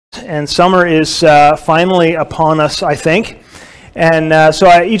And summer is finally upon us, I think. And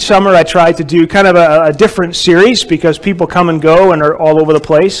each summer I try to do kind of a different series because people come and go and are all over the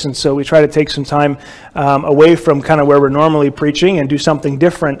place. And so we try to take some time away from kind of where we're normally preaching and do something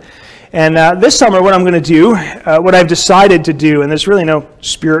different. And this summer what I'm going to do, what I've decided to do, and there's really no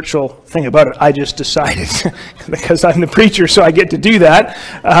spiritual thing about it, I just decided, because I'm the preacher, so I get to do that.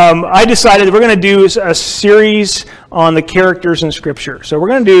 I decided that we're going to do a series on the characters in Scripture. So we're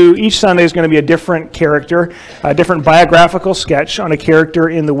going to do, each Sunday is going to be a different character, a different biographical sketch on a character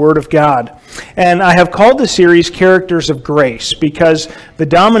in the Word of God. And I have called the series Characters of Grace because the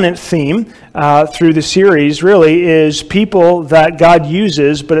dominant theme through the series really is people that God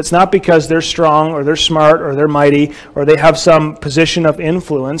uses, but it's not because they're strong or they're smart or they're mighty or they have some position of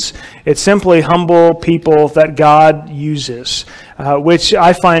influence. It's simply humble people that God uses, which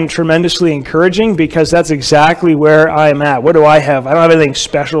I find tremendously encouraging because that's exactly where I am at. What do I have? I don't have anything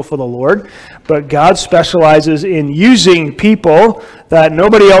special for the Lord, but God specializes in using people that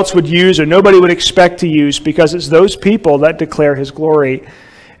nobody else would use or nobody would expect to use because it's those people that declare His glory.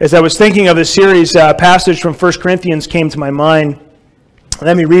 As I was thinking of this series, a passage from 1 Corinthians came to my mind.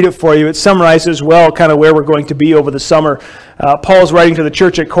 Let me read it for you. It summarizes well kind of where we're going to be over the summer. Paul's writing to the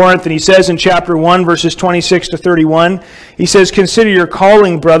church at Corinth, and he says in chapter 1, verses 26 to 31, he says, "Consider your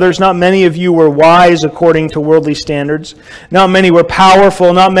calling, brothers. Not many of you were wise according to worldly standards. Not many were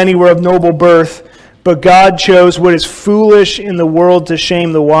powerful. Not many were of noble birth. But God chose what is foolish in the world to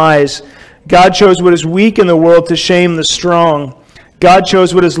shame the wise. God chose what is weak in the world to shame the strong. God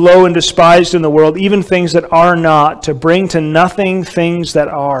chose what is low and despised in the world, even things that are not, to bring to nothing things that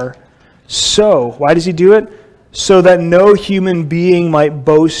are. So," why does He do it? "So that no human being might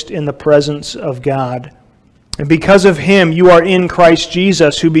boast in the presence of God. And because of Him, you are in Christ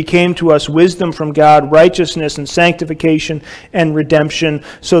Jesus, who became to us wisdom from God, righteousness and sanctification and redemption,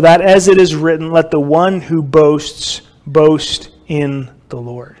 so that as it is written, let the one who boasts, boast in the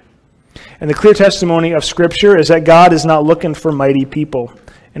Lord." And the clear testimony of Scripture is that God is not looking for mighty people,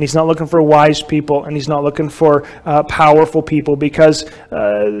 and He's not looking for wise people, and He's not looking for powerful people, because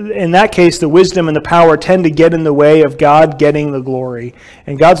in that case, the wisdom and the power tend to get in the way of God getting the glory.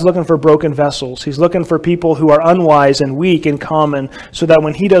 And God's looking for broken vessels. He's looking for people who are unwise and weak and common, so that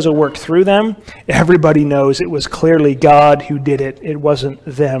when He does a work through them, everybody knows it was clearly God who did it. It wasn't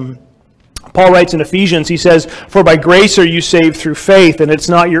them. Paul writes in Ephesians, he says, "For by grace are you saved through faith, and it's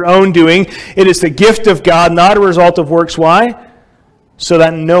not your own doing. It is the gift of God, not a result of works." Why? "So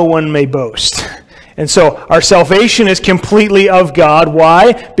that no one may boast." And so our salvation is completely of God.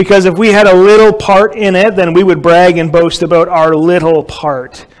 Why? Because if we had a little part in it, then we would brag and boast about our little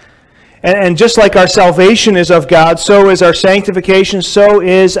part. And just like our salvation is of God, so is our sanctification, so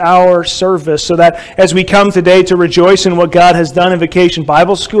is our service. So that as we come today to rejoice in what God has done in Vacation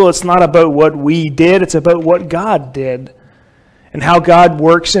Bible School, it's not about what we did, it's about what God did and how God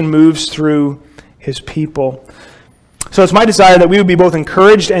works and moves through His people. So it's my desire that we would be both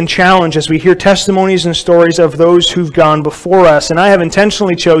encouraged and challenged as we hear testimonies and stories of those who've gone before us. And I have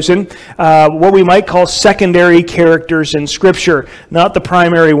intentionally chosen what we might call secondary characters in Scripture, not the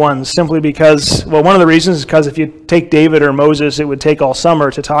primary ones, simply because, well, one of the reasons is because if you take David or Moses, it would take all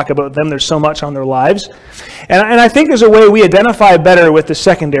summer to talk about them. There's so much on their lives. And I think there's a way we identify better with the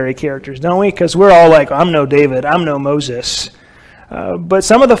secondary characters, don't we? Because we're all like, I'm no David, I'm no Moses. But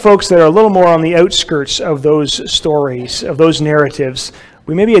some of the folks that are a little more on the outskirts of those stories, of those narratives,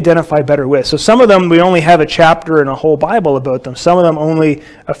 we maybe identify better with. So some of them, we only have a chapter in a whole Bible about them. Some of them only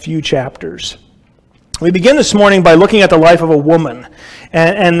a few chapters. We begin this morning by looking at the life of a woman.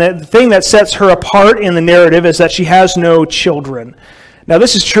 And the thing that sets her apart in the narrative is that she has no children. Now,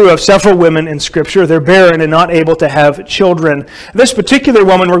 this is true of several women in Scripture. They're barren and not able to have children. This particular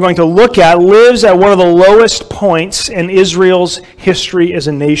woman we're going to look at lives at one of the lowest points in Israel's history as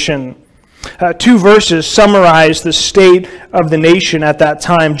a nation. Two verses summarize the state of the nation at that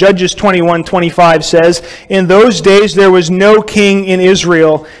time. Judges 21:25 says, "In those days there was no king in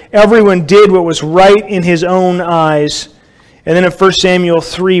Israel. Everyone did what was right in his own eyes." And then in 1 Samuel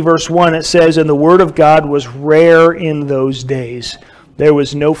 3, verse 1, it says, "And the word of God was rare in those days. There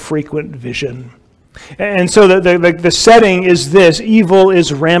was no frequent vision." And so the setting is this: evil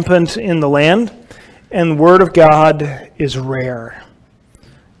is rampant in the land, and the word of God is rare.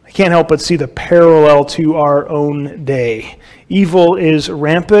 I can't help but see the parallel to our own day. Evil is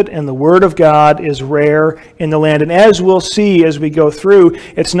rampant, and the word of God is rare in the land. And as we'll see as we go through,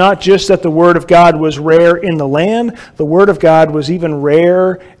 it's not just that the word of God was rare in the land, the word of God was even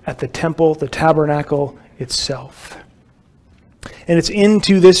rare at the temple, the tabernacle itself. And it's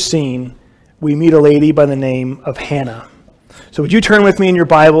into this scene we meet a lady by the name of Hannah. So would you turn with me in your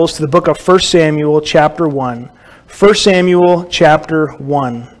Bibles to the book of 1 Samuel chapter 1. 1 Samuel chapter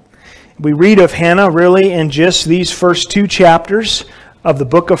 1. We read of Hannah really in just these first two chapters of the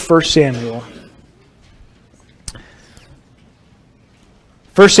book of 1 Samuel.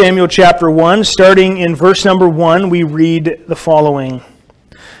 1 Samuel chapter 1, starting in verse number 1, we read the following.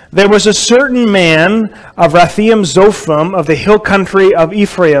 There was a certain man of Rathaim-Zophim of the hill country of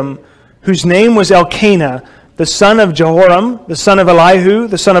Ephraim, whose name was Elkanah, the son of Jehoram, the son of Elihu,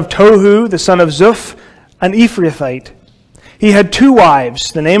 the son of Tohu, the son of Zuph, an Ephrathite. He had two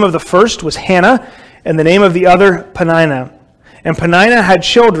wives. The name of the first was Hannah, and the name of the other Peninnah. And Peninnah had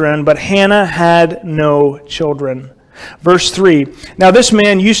children, but Hannah had no children. Verse 3, Now this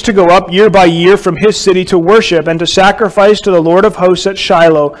man used to go up year by year from his city to worship and to sacrifice to the Lord of hosts at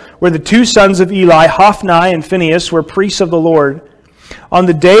Shiloh, where the two sons of Eli, Hophni and Phinehas, were priests of the Lord. On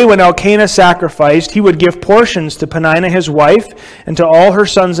the day when Elkanah sacrificed, he would give portions to Peninnah his wife and to all her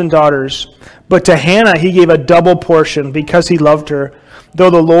sons and daughters. But to Hannah he gave a double portion because he loved her, though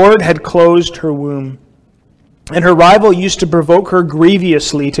the Lord had closed her womb. And her rival used to provoke her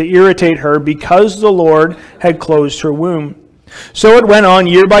grievously to irritate her because the Lord had closed her womb. So it went on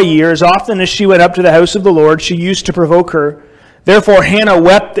year by year. As often as she went up to the house of the Lord, she used to provoke her. Therefore Hannah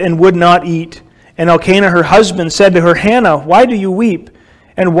wept and would not eat. And Elkanah her husband said to her, Hannah, why do you weep?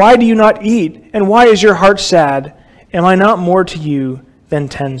 And why do you not eat? And why is your heart sad? Am I not more to you than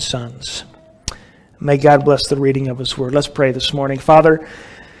 10 sons? May God bless the reading of His word. Let's pray this morning. Father,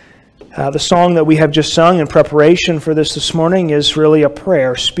 the song that we have just sung in preparation for this morning is really a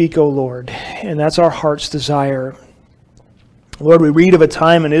prayer. Speak, O Lord. And that's our heart's desire. Lord, we read of a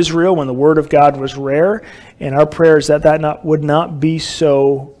time in Israel when the Word of God was rare, and our prayer is that would not be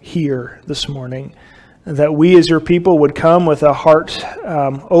so here this morning. That we as your people would come with a heart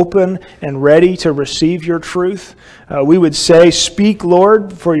open and ready to receive your truth. We would say, Speak,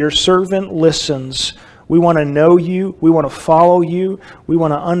 Lord, for your servant listens. We want to know you. We want to follow you. We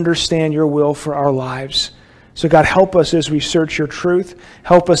want to understand your will for our lives. So God, help us as we search your truth.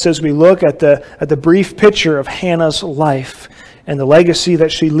 Help us as we look at the brief picture of Hannah's life and the legacy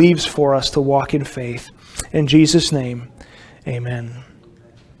that she leaves for us to walk in faith. In Jesus' name, amen.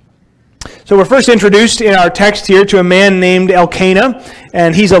 So we're first introduced in our text here to a man named Elkanah,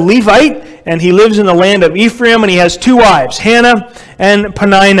 and he's a Levite, and he lives in the land of Ephraim, and he has two wives, Hannah and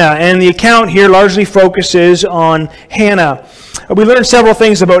Peninnah, and the account here largely focuses on Hannah. We learn several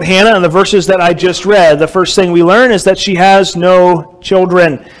things about Hannah in the verses that I just read. The first thing we learn is that she has no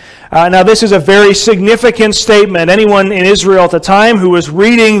children. Now, this is a very significant statement. Anyone in Israel at the time who was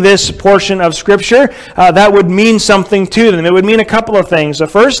reading this portion of Scripture, that would mean something to them. It would mean a couple of things. The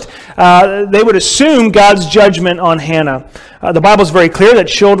first, they would assume God's judgment on Hannah. The Bible is very clear that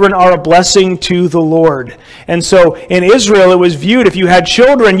children are a blessing to the Lord. And so in Israel, it was viewed, if you had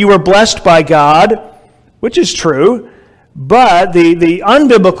children, you were blessed by God, which is true. But the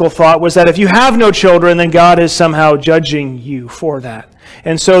unbiblical thought was that if you have no children, then God is somehow judging you for that.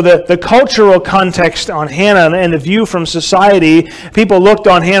 And so the cultural context on Hannah and the view from society, people looked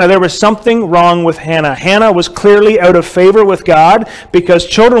on Hannah. There was something wrong with Hannah. Hannah was clearly out of favor with God because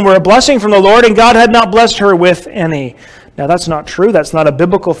children were a blessing from the Lord and God had not blessed her with any. Now that's not true. That's not a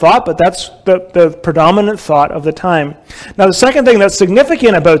biblical thought, but that's the predominant thought of the time. Now the second thing that's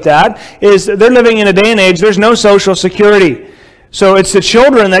significant about that is that they're living in a day and age, there's no social security. So it's the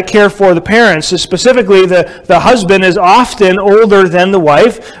children that care for the parents. So specifically, the husband is often older than the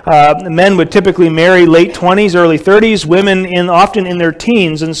wife. Men would typically marry late 20s, early 30s, women often in their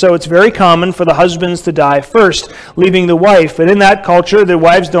teens. And so it's very common for the husbands to die first, leaving the wife. But in that culture, the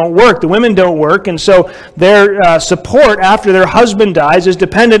wives don't work, the women don't work. And so their support after their husband dies is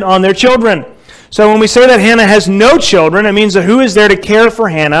dependent on their children. So when we say that Hannah has no children, it means that who is there to care for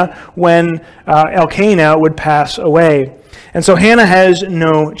Hannah when Elkanah would pass away? And so Hannah has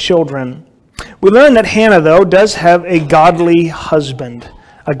no children. We learn that Hannah, though, does have a godly husband.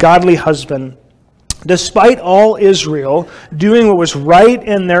 A godly husband. Despite all Israel doing what was right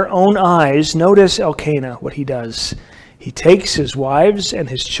in their own eyes, notice Elkanah, what he does. He takes his wives and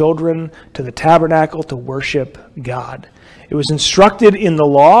his children to the tabernacle to worship God. It was instructed in the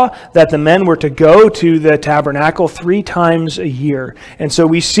law that the men were to go to the tabernacle 3 times a year. And so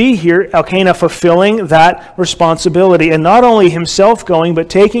we see here Elkanah fulfilling that responsibility. And not only himself going, but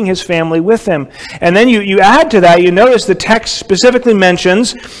taking his family with him. And then you add to that, you notice the text specifically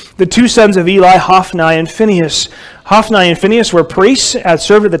mentions the 2 sons of Eli, Hophni and Phinehas. Hophni and Phinehas were priests,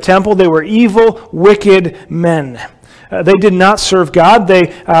 served at the temple. They were evil, wicked men. They did not serve God. They,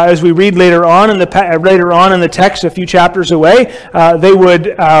 as we read later on in the text, a few chapters away, they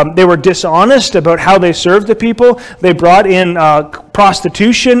were dishonest about how they served the people. They brought in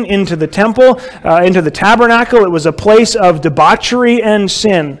prostitution into the temple, into the tabernacle. It was a place of debauchery and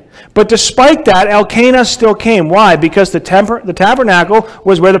sin. But despite that, Elkanah still came. Why? Because the tabernacle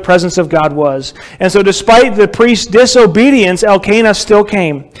was where the presence of God was. And so despite the priest's disobedience, Elkanah still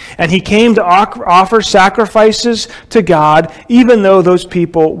came. And he came to offer sacrifices to God, even though those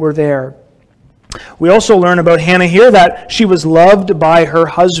people were there. We also learn about Hannah here that she was loved by her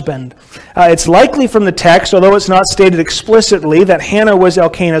husband. It's likely from the text, although it's not stated explicitly, that Hannah was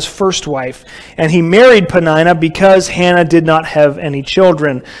Elkanah's first wife. And he married Peninnah because Hannah did not have any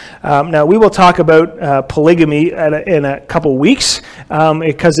children. Now, we will talk about polygamy in a couple weeks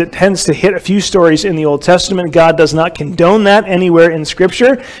because it tends to hit a few stories in the Old Testament. God does not condone that anywhere in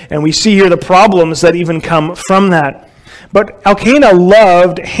Scripture. And we see here the problems that even come from that. But Elkanah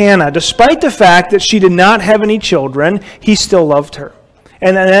loved Hannah. Despite the fact that she did not have any children, he still loved her.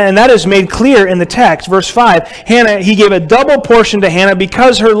 And that is made clear in the text. Verse 5, he gave a double portion to Hannah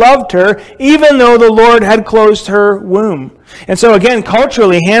because her loved her, even though the Lord had closed her womb. And so again,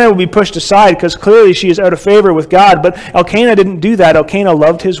 culturally, Hannah would be pushed aside because clearly she is out of favor with God. But Elkanah didn't do that. Elkanah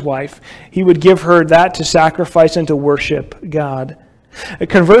loved his wife. He would give her that to sacrifice and to worship God.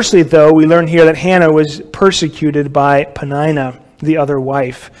 Conversely, though, we learn here that Hannah was persecuted by Peninnah, the other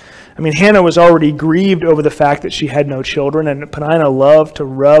wife. I mean, Hannah was already grieved over the fact that she had no children, and Peninnah loved to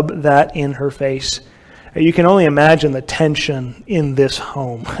rub that in her face. You can only imagine the tension in this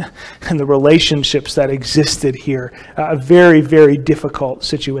home and the relationships that existed here. A very, very difficult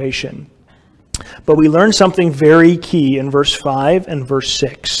situation. But we learn something very key in verse 5 and verse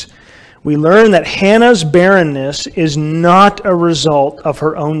 6. We learn that Hannah's barrenness is not a result of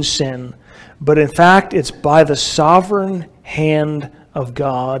her own sin, but in fact, it's by the sovereign hand of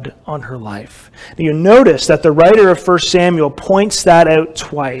God on her life. Now, you notice that the writer of 1 Samuel points that out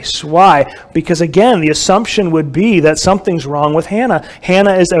twice. Why? Because again, the assumption would be that something's wrong with Hannah.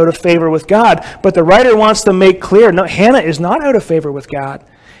 Hannah is out of favor with God. But the writer wants to make clear, no, Hannah is not out of favor with God.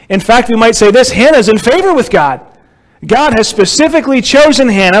 In fact, we might say this, Hannah is in favor with God. God has specifically chosen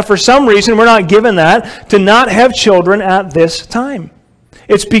Hannah, for some reason, we're not given that, to not have children at this time.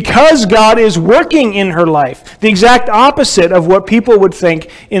 It's because God is working in her life, the exact opposite of what people would think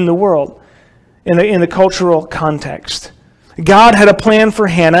in the world, in the cultural context. God had a plan for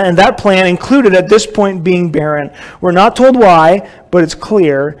Hannah, and that plan included at this point being barren. We're not told why, but it's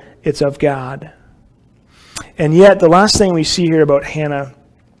clear it's of God. And yet, the last thing we see here about Hannah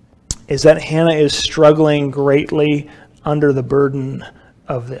is that Hannah is struggling greatly under the burden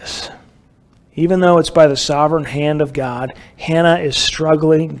of this. Even though it's by the sovereign hand of God, Hannah is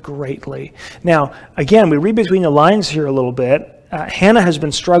struggling greatly. Now, again, we read between the lines here a little bit. Hannah has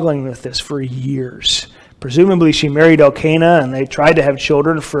been struggling with this for years. Presumably, she married Elkanah, and they tried to have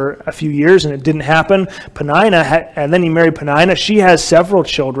children for a few years, and it didn't happen. Peninnah, and then he married Peninnah. She has several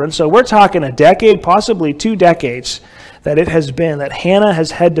children. So we're talking a decade, possibly 2 decades, that it has been that Hannah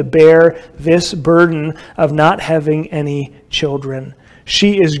has had to bear this burden of not having any children.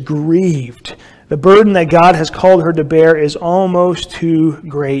 She is grieved. The burden that God has called her to bear is almost too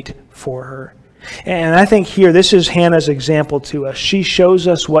great for her. And I think here, this is Hannah's example to us. She shows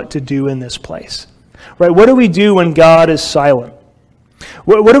us what to do in this place. Right? What do we do when God is silent?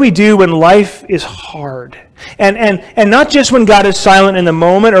 What do we do when life is hard? And not just when God is silent in the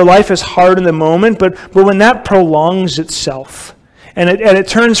moment or life is hard in the moment, but when that prolongs itself. And it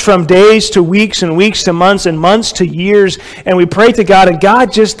turns from days to weeks and weeks to months and months to years. And we pray to God and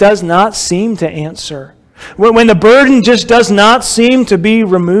God just does not seem to answer. When the burden just does not seem to be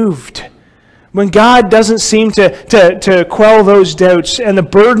removed. When God doesn't seem to quell those doubts and the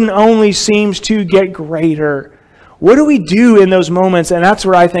burden only seems to get greater. What do we do in those moments? And that's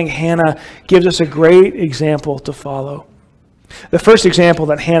where I think Hannah gives us a great example to follow. The first example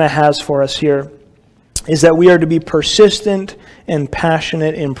that Hannah has for us here is that we are to be persistent and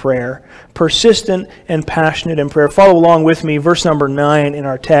passionate in prayer. Persistent and passionate in prayer. Follow along with me, verse number 9 in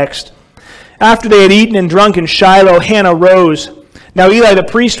our text. After they had eaten and drunk in Shiloh, Hannah rose. Now Eli the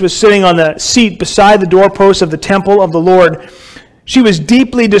priest was sitting on the seat beside the doorpost of the temple of the Lord. She was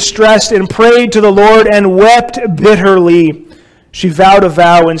deeply distressed and prayed to the Lord and wept bitterly. She vowed a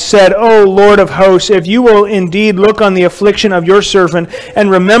vow and said, O Lord of hosts, if you will indeed look on the affliction of your servant and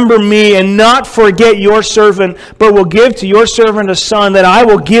remember me and not forget your servant, but will give to your servant a son, that I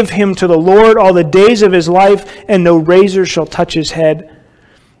will give him to the Lord all the days of his life, and no razor shall touch his head.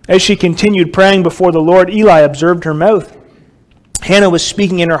 As she continued praying before the Lord, Eli observed her mouth. Hannah was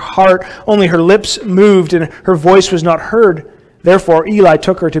speaking in her heart, only her lips moved and her voice was not heard. Therefore Eli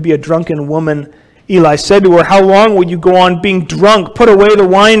took her to be a drunken woman. Eli said to her, "How long will you go on being drunk? Put away the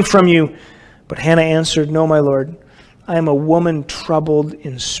wine from you." But Hannah answered, "No, my Lord, I am a woman troubled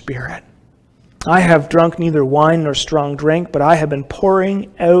in spirit. I have drunk neither wine nor strong drink, but I have been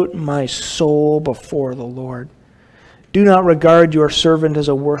pouring out my soul before the Lord. Do not regard your servant as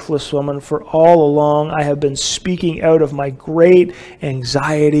a worthless woman, for all along I have been speaking out of my great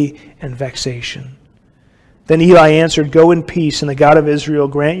anxiety and vexation." Then Eli answered, "Go in peace, and the God of Israel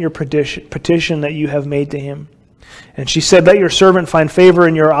grant your petition that you have made to him." And she said, "Let your servant find favor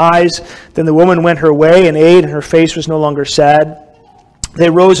in your eyes." Then the woman went her way and ate, and her face was no longer sad. They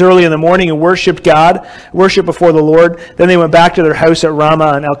rose early in the morning and worshipped before the Lord. Then they went back to their house at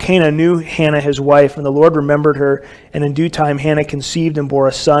Ramah, and Elkanah knew Hannah his wife, and the Lord remembered her. And in due time Hannah conceived and bore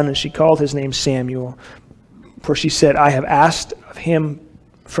a son, and she called his name Samuel. For she said, "I have asked of him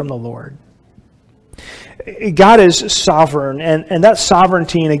from the Lord." God is sovereign, and that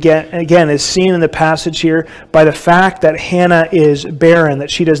sovereignty again is seen in the passage here by the fact that Hannah is barren, that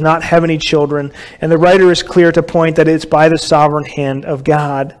she does not have any children, and the writer is clear to point that it's by the sovereign hand of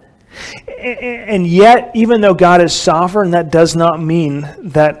God. And yet, even though God is sovereign, that does not mean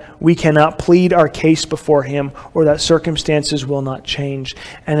that we cannot plead our case before him or that circumstances will not change.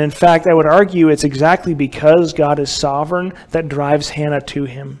 And in fact, I would argue it's exactly because God is sovereign that drives Hannah to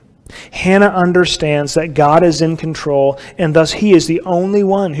him. Hannah understands that God is in control, and thus he is the only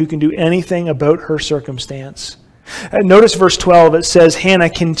one who can do anything about her circumstance. Notice verse 12, it says, Hannah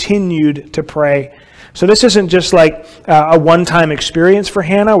continued to pray. So this isn't just like a one-time experience for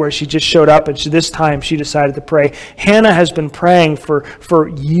Hannah where she just showed up and this time she decided to pray. Hannah has been praying for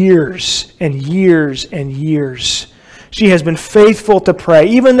years and years and years. She has been faithful to pray.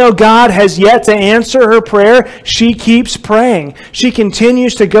 Even though God has yet to answer her prayer, she keeps praying. She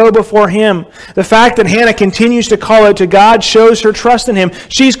continues to go before him. The fact that Hannah continues to call out to God shows her trust in him.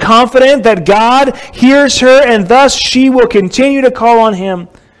 She's confident that God hears her, and thus she will continue to call on him.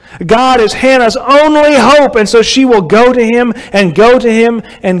 God is Hannah's only hope, and so she will go to him and go to him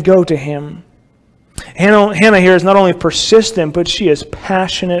and go to him. Hannah here is not only persistent, but she is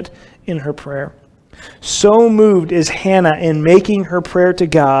passionate in her prayer. So moved is Hannah in making her prayer to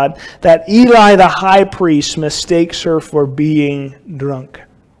God that Eli the high priest mistakes her for being drunk.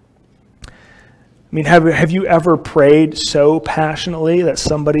 I mean, have you ever prayed so passionately that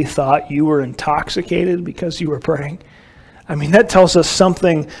somebody thought you were intoxicated because you were praying? I mean, that tells us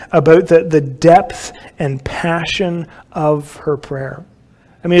something about the depth and passion of her prayer.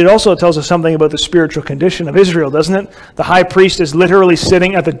 I mean, it also tells us something about the spiritual condition of Israel, doesn't it? The high priest is literally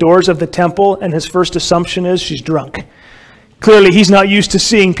sitting at the doors of the temple, and his first assumption is she's drunk. Clearly, he's not used to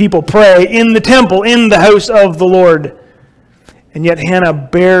seeing people pray in the temple, in the house of the Lord. And yet Hannah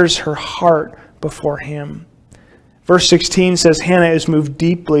bears her heart before him. Verse 16 says, Hannah is moved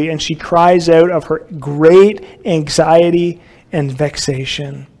deeply, and she cries out of her great anxiety and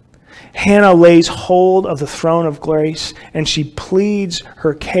vexation. Hannah lays hold of the throne of grace, and she pleads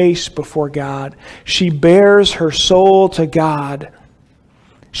her case before God. She bears her soul to God.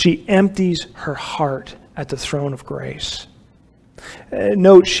 She empties her heart at the throne of grace.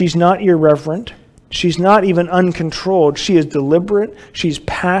 Note, she's not irreverent. She's not even uncontrolled. She is deliberate. She's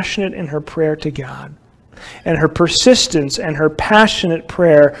passionate in her prayer to God. And her persistence and her passionate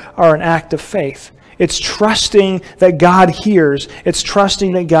prayer are an act of faith. It's trusting that God hears. It's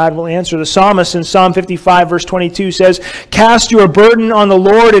trusting that God will answer. The psalmist in Psalm 55 verse 22 says, "Cast your burden on the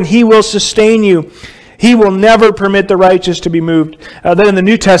Lord and he will sustain you. He will never permit the righteous to be moved." Then in the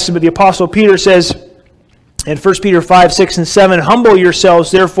New Testament, the Apostle Peter says in 1 Peter 5, 6, and 7, "Humble yourselves,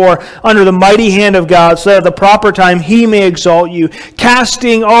 therefore, under the mighty hand of God, so that at the proper time he may exalt you,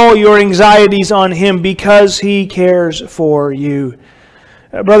 casting all your anxieties on him because he cares for you."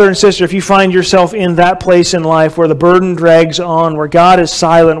 Brother and sister, if you find yourself in that place in life where the burden drags on, where God is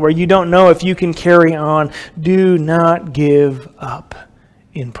silent, where you don't know if you can carry on, do not give up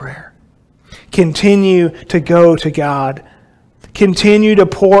in prayer. Continue to go to God. Continue to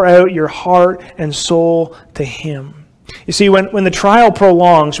pour out your heart and soul to him. You see, when the trial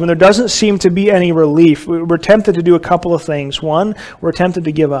prolongs, when there doesn't seem to be any relief, we're tempted to do a couple of things. One, we're tempted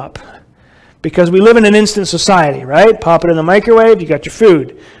to give up. Because we live in an instant society, right? Pop it in the microwave, you got your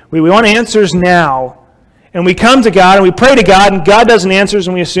food. We want answers now. And we come to God and we pray to God, and God doesn't answer,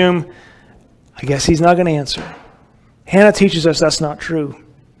 and we assume, I guess he's not going to answer. Hannah teaches us that's not true.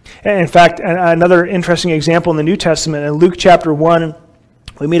 And in fact, another interesting example in the New Testament, in Luke chapter 1,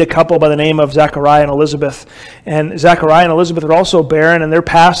 we meet a couple by the name of Zechariah and Elizabeth. And Zechariah and Elizabeth are also barren, and they're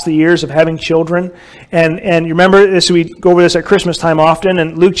past the years of having children. And you remember this, we go over this at Christmas time often.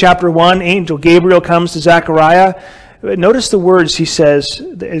 In Luke chapter 1, angel Gabriel comes to Zechariah. Notice the words he says,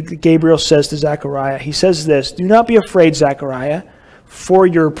 Gabriel says to Zechariah. He says this, "Do not be afraid, Zechariah, for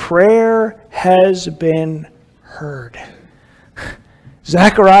your prayer has been heard."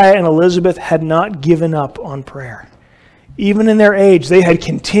 Zechariah and Elizabeth had not given up on prayer. Even in their age, they had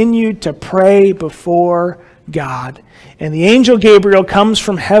continued to pray before God. And the angel Gabriel comes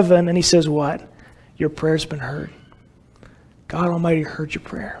from heaven and he says, what? Your prayer's been heard. God Almighty heard your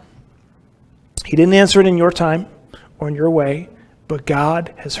prayer. He didn't answer it in your time or in your way, but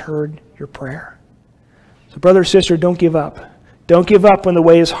God has heard your prayer. So brother, sister, don't give up. Don't give up when the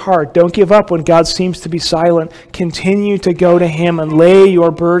way is hard. Don't give up when God seems to be silent. Continue to go to Him and lay your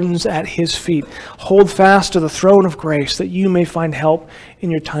burdens at His feet. Hold fast to the throne of grace that you may find help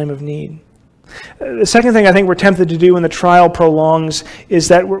in your time of need. The second thing I think we're tempted to do when the trial prolongs is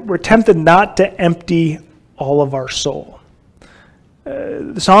that we're tempted not to empty all of our soul.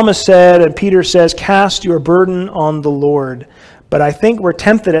 The psalmist said, and Peter says, cast your burden on the Lord. But I think we're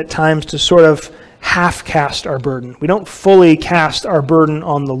tempted at times to sort of half cast our burden. We don't fully cast our burden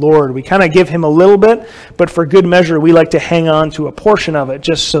on the Lord. We kind of give Him a little bit, but for good measure, we like to hang on to a portion of it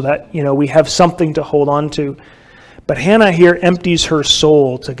just so that, we have something to hold on to. But Hannah here empties her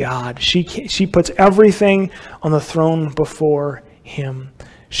soul to God. She puts everything on the throne before Him.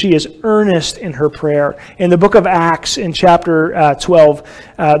 She is earnest in her prayer. In the book of Acts, in chapter 12,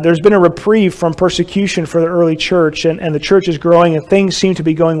 there's been a reprieve from persecution for the early church, and the church is growing, and things seem to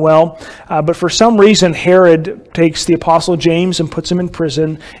be going well. But for some reason, Herod takes the apostle James and puts him in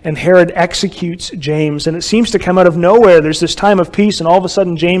prison, and Herod executes James. And it seems to come out of nowhere. There's this time of peace, and all of a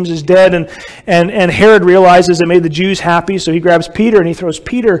sudden James is dead, and Herod realizes it made the Jews happy, so he grabs Peter, and he throws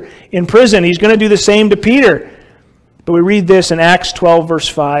Peter in prison. He's going to do the same to Peter. But we read this in Acts 12, verse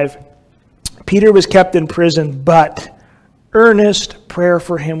 5. Peter was kept in prison, but earnest prayer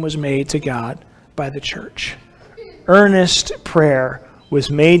for him was made to God by the church. Earnest prayer was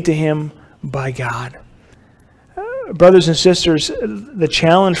made to him by God. Brothers and sisters, the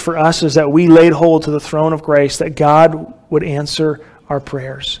challenge for us is that we laid hold to the throne of grace, that God would answer our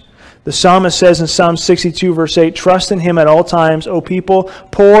prayers. The psalmist says in Psalm 62, verse 8, trust in Him at all times, O people.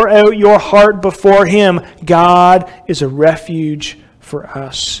 Pour out your heart before Him. God is a refuge for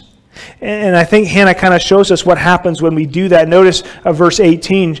us. And I think Hannah kind of shows us what happens when we do that. Notice verse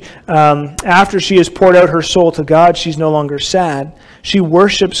 18. After she has poured out her soul to God, she's no longer sad. She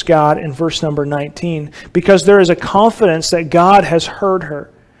worships God in verse number 19 because there is a confidence that God has heard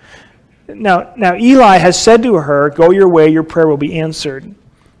her. Now Eli has said to her, go your way, your prayer will be answered.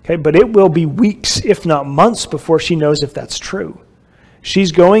 Okay, but it will be weeks, if not months, before she knows if that's true.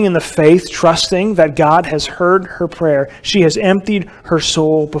 She's going in the faith, trusting that God has heard her prayer. She has emptied her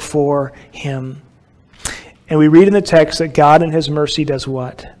soul before Him. And we read in the text that God in His mercy does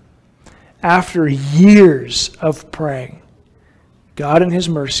what? After years of praying, God in His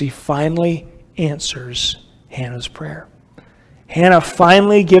mercy finally answers Hannah's prayer. Hannah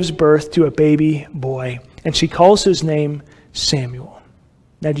finally gives birth to a baby boy, and she calls his name Samuel.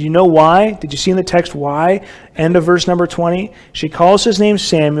 Now, do you know why? Did you see in the text why? End of verse number 20. She calls his name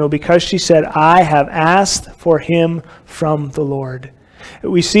Samuel because she said, I have asked for him from the Lord.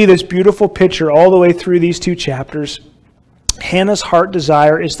 We see this beautiful picture all the way through these two chapters. Hannah's heart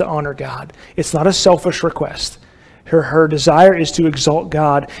desire is to honor God. It's not a selfish request. Her desire is to exalt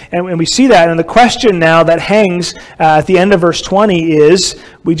God. And we see that. And the question now that hangs at the end of verse 20 is,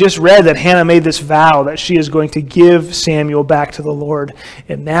 we just read that Hannah made this vow that she is going to give Samuel back to the Lord.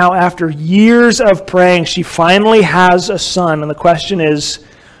 And now after years of praying, she finally has a son. And the question is,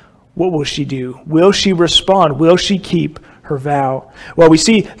 what will she do? Will she respond? Will she keep her vow? Well, we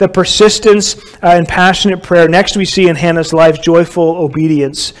see the persistence and passionate prayer. Next, we see in Hannah's life joyful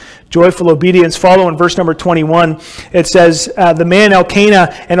obedience. Joyful obedience. Follow in verse number 21. It says, the man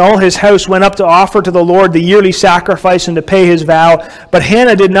Elkanah and all his house went up to offer to the Lord the yearly sacrifice and to pay his vow. But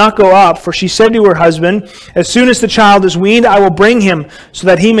Hannah did not go up, for she said to her husband, as soon as the child is weaned, I will bring him, so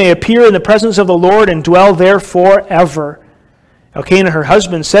that he may appear in the presence of the Lord and dwell there forever. Elkanah, her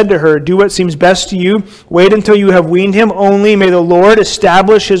husband, said to her, do what seems best to you. Wait until you have weaned him. Only may the Lord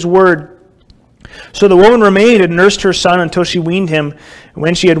establish His word. So the woman remained and nursed her son until she weaned him. And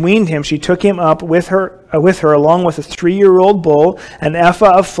when she had weaned him, she took him up with her along with a 3-year-old bull, an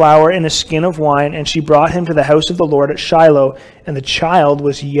ephah of flour, and a skin of wine. And she brought him to the house of the Lord at Shiloh, and the child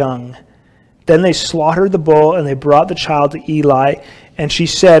was young. Then they slaughtered the bull, and they brought the child to Eli. And she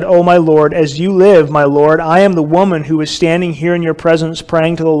said, "O my Lord, as you live, my Lord, I am the woman who is standing here in your presence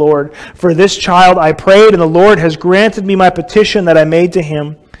praying to the Lord. For this child I prayed, and the Lord has granted me my petition that I made to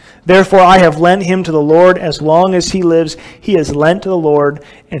him. Therefore I have lent him to the Lord. As long as he lives, he is lent to the Lord,"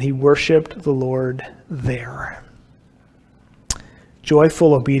 and he worshipped the Lord there.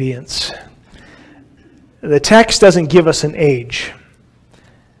 Joyful obedience. The text doesn't give us an age,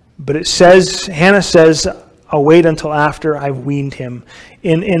 but it says, Hannah says, "I'll wait until after I've weaned him."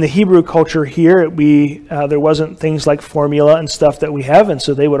 In the Hebrew culture here, there wasn't things like formula and stuff that we have, and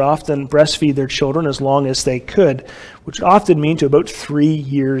so they would often breastfeed their children as long as they could, which would often mean to about 3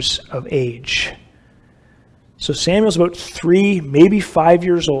 years of age. So Samuel's about 3, maybe 5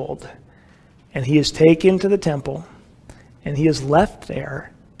 years old, and he is taken to the temple, and he is left there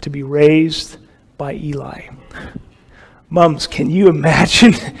to be raised by Eli. Mums, can you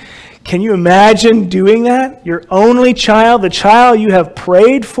imagine? Can you imagine doing that? Your only child, the child you have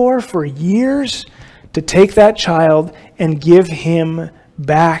prayed for years, to take that child and give him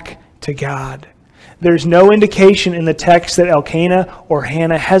back to God. There's no indication in the text that Elkanah or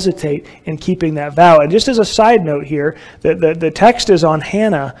Hannah hesitate in keeping that vow. And just as a side note here, the text is on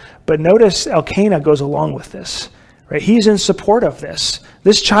Hannah, but notice Elkanah goes along with this. Right? He's in support of this.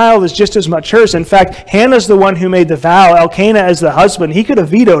 This child is just as much hers. In fact, Hannah's the one who made the vow. Elkanah, as the husband, he could have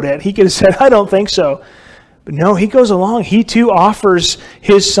vetoed it. He could have said, "I don't think so." But no, he goes along. He too offers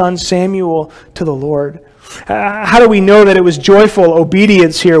his son Samuel to the Lord. How do we know that it was joyful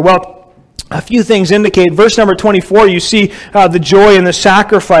obedience here? Well, a few things indicate. Verse number 24, you see the joy in the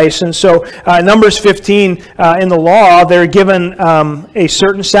sacrifice. And so Numbers 15, in the law, they're given a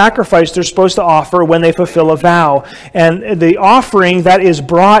certain sacrifice they're supposed to offer when they fulfill a vow. And the offering that is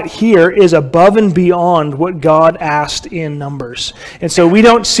brought here is above and beyond what God asked in Numbers. And so we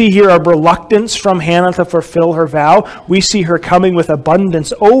don't see here a reluctance from Hannah to fulfill her vow. We see her coming with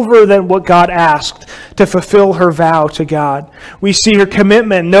abundance over than what God asked to fulfill her vow to God. We see her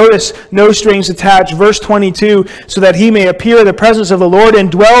commitment. Notice, no strings attached. Verse 22, so that he may appear in the presence of the Lord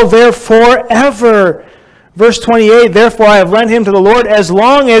and dwell there forever. Verse 28, therefore I have lent him to the Lord. As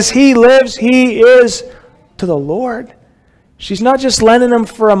long as he lives, he is to the Lord. She's not just lending him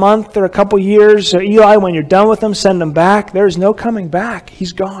for a month or a couple years. Or Eli, when you're done with him, send him back. There's no coming back.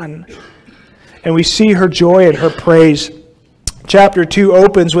 He's gone. And we see her joy and her praise. Chapter 2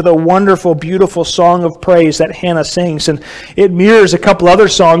 opens with a wonderful, beautiful song of praise that Hannah sings. And it mirrors a couple other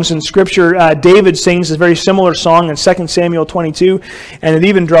songs in Scripture. David sings a very similar song in 2 Samuel 22. And it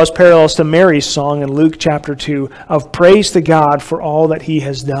even draws parallels to Mary's song in Luke chapter 2 of praise to God for all that he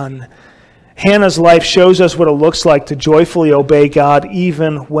has done. Hannah's life shows us what it looks like to joyfully obey God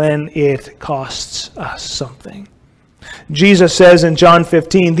even when it costs us something. Jesus says in John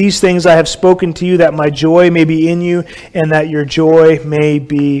 15, "These things I have spoken to you, that my joy may be in you, and that your joy may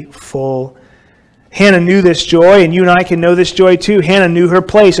be full." Hannah knew this joy, and you and I can know this joy too. Hannah knew her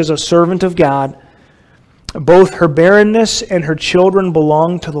place as a servant of God. Both her barrenness and her children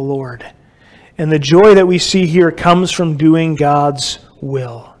belonged to the Lord. And the joy that we see here comes from doing God's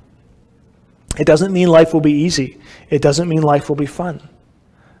will. It doesn't mean life will be easy. It doesn't mean life will be fun.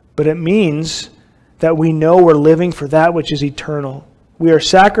 But it means that we know we're living for that which is eternal. We are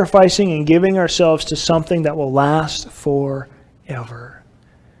sacrificing and giving ourselves to something that will last forever.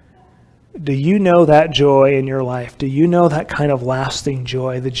 Do you know that joy in your life? Do you know that kind of lasting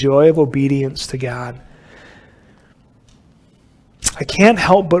joy, the joy of obedience to God? I can't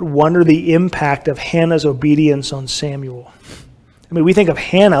help but wonder the impact of Hannah's obedience on Samuel. I mean, we think of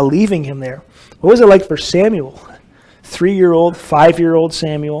Hannah leaving him there. What was it like for Samuel? 3-year-old, 5-year-old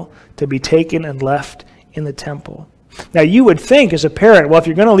Samuel to be taken and left in the temple. Now, you would think as a parent, well, if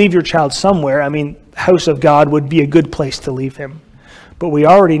you're going to leave your child somewhere, I mean, house of God would be a good place to leave him. But we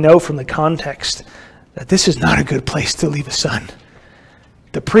already know from the context that this is not a good place to leave a son.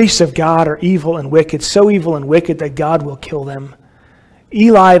 The priests of God are evil and wicked, so evil and wicked that God will kill them.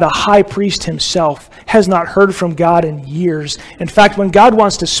 Eli, the high priest himself, has not heard from God in years. In fact, when God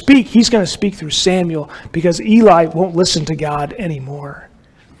wants to speak, he's going to speak through Samuel because Eli won't listen to God anymore.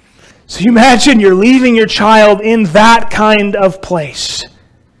 So you imagine you're leaving your child in that kind of place.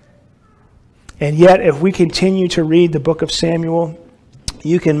 And yet, if we continue to read the book of Samuel,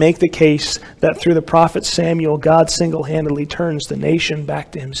 you can make the case that through the prophet Samuel, God single-handedly turns the nation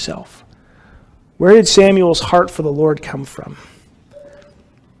back to himself. Where did Samuel's heart for the Lord come from?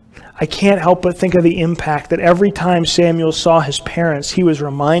 I can't help but think of the impact that every time Samuel saw his parents, he was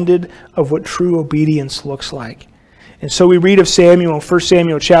reminded of what true obedience looks like. And so we read of Samuel in 1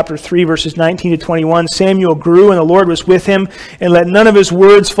 Samuel chapter 3, verses 19 to 21. Samuel grew, and the Lord was with him, and let none of his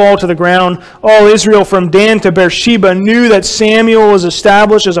words fall to the ground. All Israel from Dan to Beersheba knew that Samuel was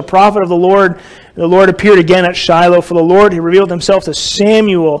established as a prophet of the Lord. The Lord appeared again at Shiloh, for the Lord had revealed himself to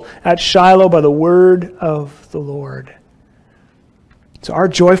Samuel at Shiloh by the word of the Lord. So our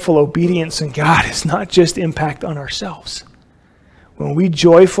joyful obedience in God is not just impact on ourselves. When we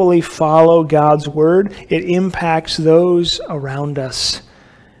joyfully follow God's word, it impacts those around us.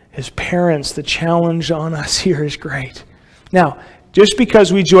 As parents, the challenge on us here is great. Now, just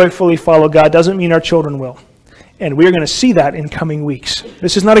because we joyfully follow God doesn't mean our children will. And we're going to see that in coming weeks.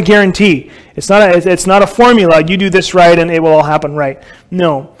 This is not a guarantee. It's not a formula. You do this right and it will all happen right.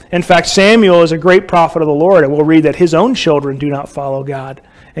 No. In fact, Samuel is a great prophet of the Lord, and we'll read that his own children do not follow God,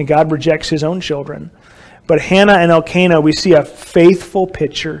 and God rejects his own children. But Hannah and Elkanah, we see a faithful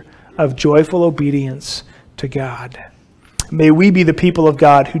picture of joyful obedience to God. May we be the people of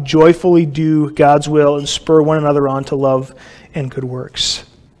God who joyfully do God's will and spur one another on to love and good works.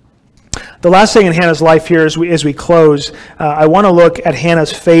 The last thing in Hannah's life here as we close, I want to look at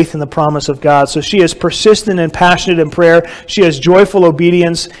Hannah's faith in the promise of God. So she is persistent and passionate in prayer. She has joyful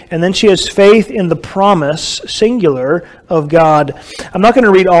obedience. And then she has faith in the promise, singular, of God. I'm not going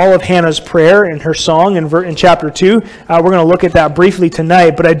to read all of Hannah's prayer in her song in chapter 2. We're going to look at that briefly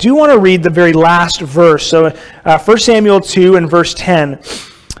tonight. But I do want to read the very last verse. So 1 Samuel 2 and verse 10.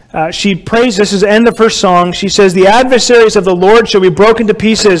 She prays, this is the end of her song. She says, "The adversaries of the Lord shall be broken to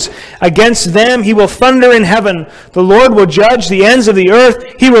pieces. Against them he will thunder in heaven. The Lord will judge the ends of the earth.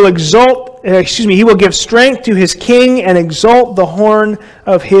 He will give strength to his king and exalt the horn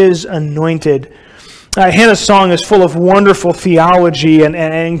of his anointed." Hannah's song is full of wonderful theology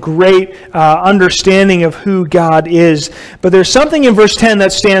and great understanding of who God is. But there's something in verse 10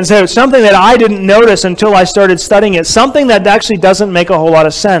 that stands out, something that I didn't notice until I started studying it, something that actually doesn't make a whole lot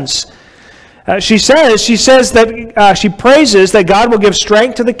of sense. She praises that God will give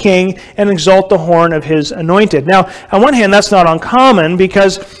strength to the king and exalt the horn of his anointed. Now, on one hand, that's not uncommon,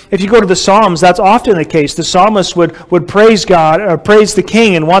 because if you go to the Psalms, that's often the case. The psalmist would praise God, or praise the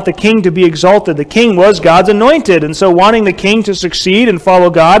king, and want the king to be exalted. The king was God's anointed, and so wanting the king to succeed and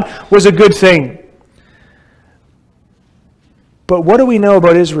follow God was a good thing. But what do we know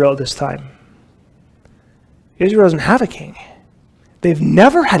about Israel at this time? Israel doesn't have a king. They've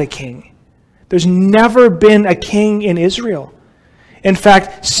never had a king. There's never been a king in Israel. In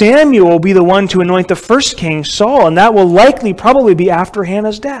fact, Samuel will be the one to anoint the first king, Saul, and that will likely probably be after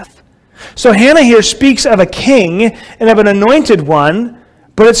Hannah's death. So Hannah here speaks of a king and of an anointed one,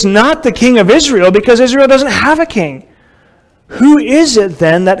 but it's not the king of Israel, because Israel doesn't have a king. Who is it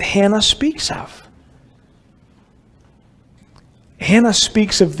then that Hannah speaks of? Hannah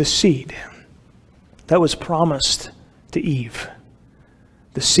speaks of the seed that was promised to Eve.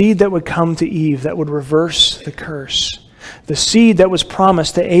 The seed that would come to Eve that would reverse the curse. The seed that was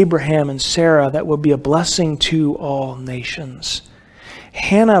promised to Abraham and Sarah that would be a blessing to all nations.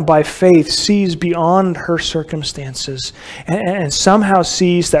 Hannah, by faith, sees beyond her circumstances and somehow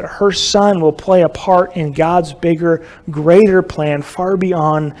sees that her son will play a part in God's bigger, greater plan far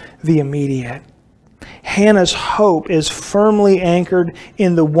beyond the immediate. Hannah's hope is firmly anchored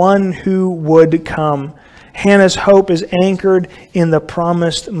in the one who would come. Hannah's hope is anchored in the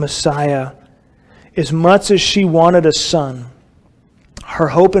promised Messiah. As much as she wanted a son, her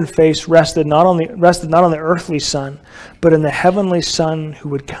hope and faith rested not on the earthly son, but in the heavenly Son who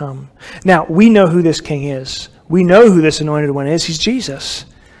would come. Now, we know who this king is. We know who this anointed one is. He's Jesus.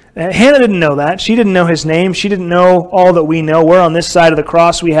 Hannah didn't know that. She didn't know his name. She didn't know all that we know. We're on this side of the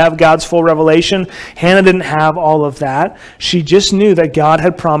cross. We have God's full revelation. Hannah didn't have all of that. She just knew that God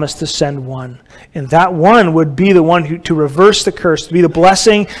had promised to send one. And that one would be the one to reverse the curse, to be the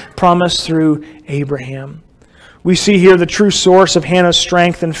blessing promised through Abraham. We see here the true source of Hannah's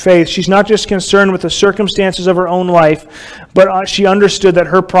strength and faith. She's not just concerned with the circumstances of her own life, but she understood that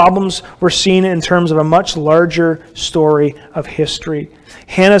her problems were seen in terms of a much larger story of history.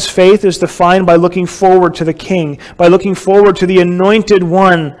 Hannah's faith is defined by looking forward to the king, by looking forward to the anointed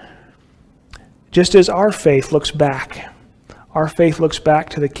one, just as our faith looks back. Our faith looks back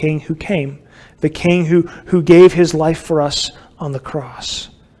to the king who came, the king who gave his life for us on the cross.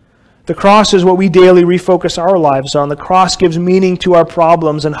 The cross is what we daily refocus our lives on. The cross gives meaning to our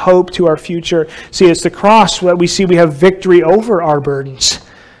problems and hope to our future. See, it's the cross that we see we have victory over our burdens.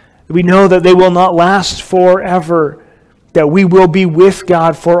 We know that they will not last forever, that we will be with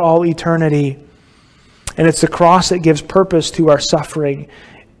God for all eternity. And it's the cross that gives purpose to our suffering.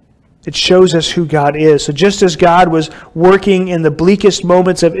 It shows us who God is. So just as God was working in the bleakest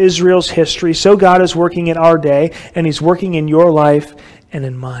moments of Israel's history, so God is working in our day, and He's working in your life and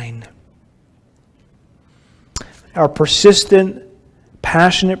in mine. Our persistent,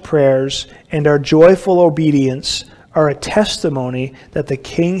 passionate prayers and our joyful obedience are a testimony that the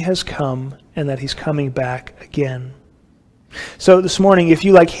King has come and that He's coming back again. So this morning, if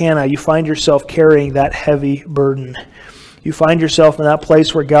you, like Hannah, you find yourself carrying that heavy burden, you find yourself in that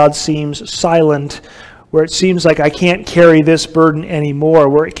place where God seems silent, where it seems like I can't carry this burden anymore,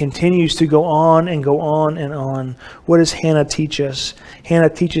 where it continues to go on and go on and on. What does Hannah teach us? Hannah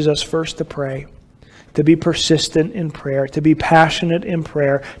teaches us first to pray, to be persistent in prayer, to be passionate in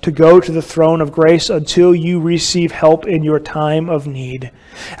prayer, to go to the throne of grace until you receive help in your time of need.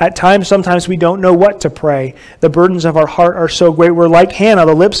 At times, sometimes we don't know what to pray. The burdens of our heart are so great. We're like Hannah,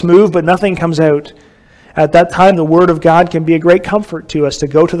 the lips move, but nothing comes out. At that time, the Word of God can be a great comfort to us, to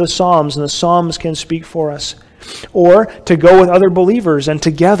go to the Psalms, and the Psalms can speak for us. Or to go with other believers and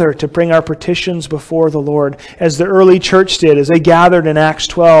together to bring our petitions before the Lord, as the early church did, as they gathered in Acts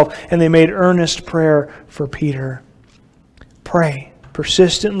 12, and they made earnest prayer for Peter. Pray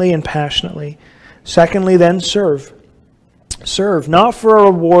persistently and passionately. Secondly, then serve. Serve, not for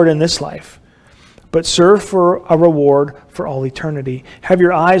a reward in this life, but serve for a reward for all eternity. Have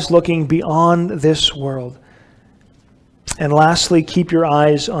your eyes looking beyond this world. And lastly, keep your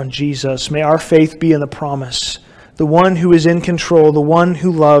eyes on Jesus. May our faith be in the promise, the one who is in control, the one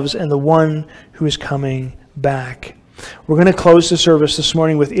who loves, and the one who is coming back. We're going to close the service this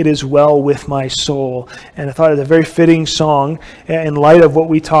morning with "It Is Well With My Soul." And I thought it was a very fitting song in light of what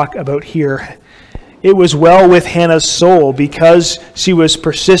we talk about here. It was well with Hannah's soul because she was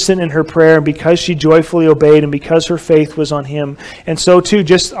persistent in her prayer, and because she joyfully obeyed, and because her faith was on Him. And so too,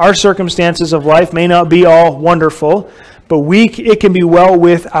 just our circumstances of life may not be all wonderful, but it can be well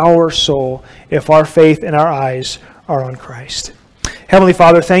with our soul if our faith and our eyes are on Christ. Heavenly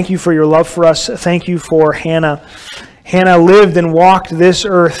Father, thank You for Your love for us. Thank You for Hannah. Hannah lived and walked this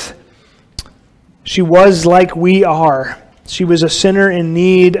earth. She was like we are. She was a sinner in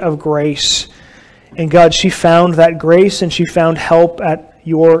need of grace. And God, she found that grace and she found help at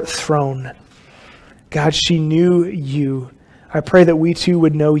Your throne. God, she knew You. I pray that we too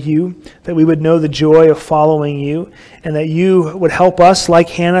would know You, that we would know the joy of following You, and that You would help us, like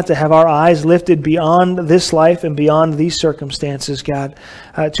Hannah, to have our eyes lifted beyond this life and beyond these circumstances, God,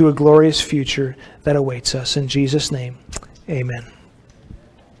 to a glorious future that awaits us. In Jesus' name, amen.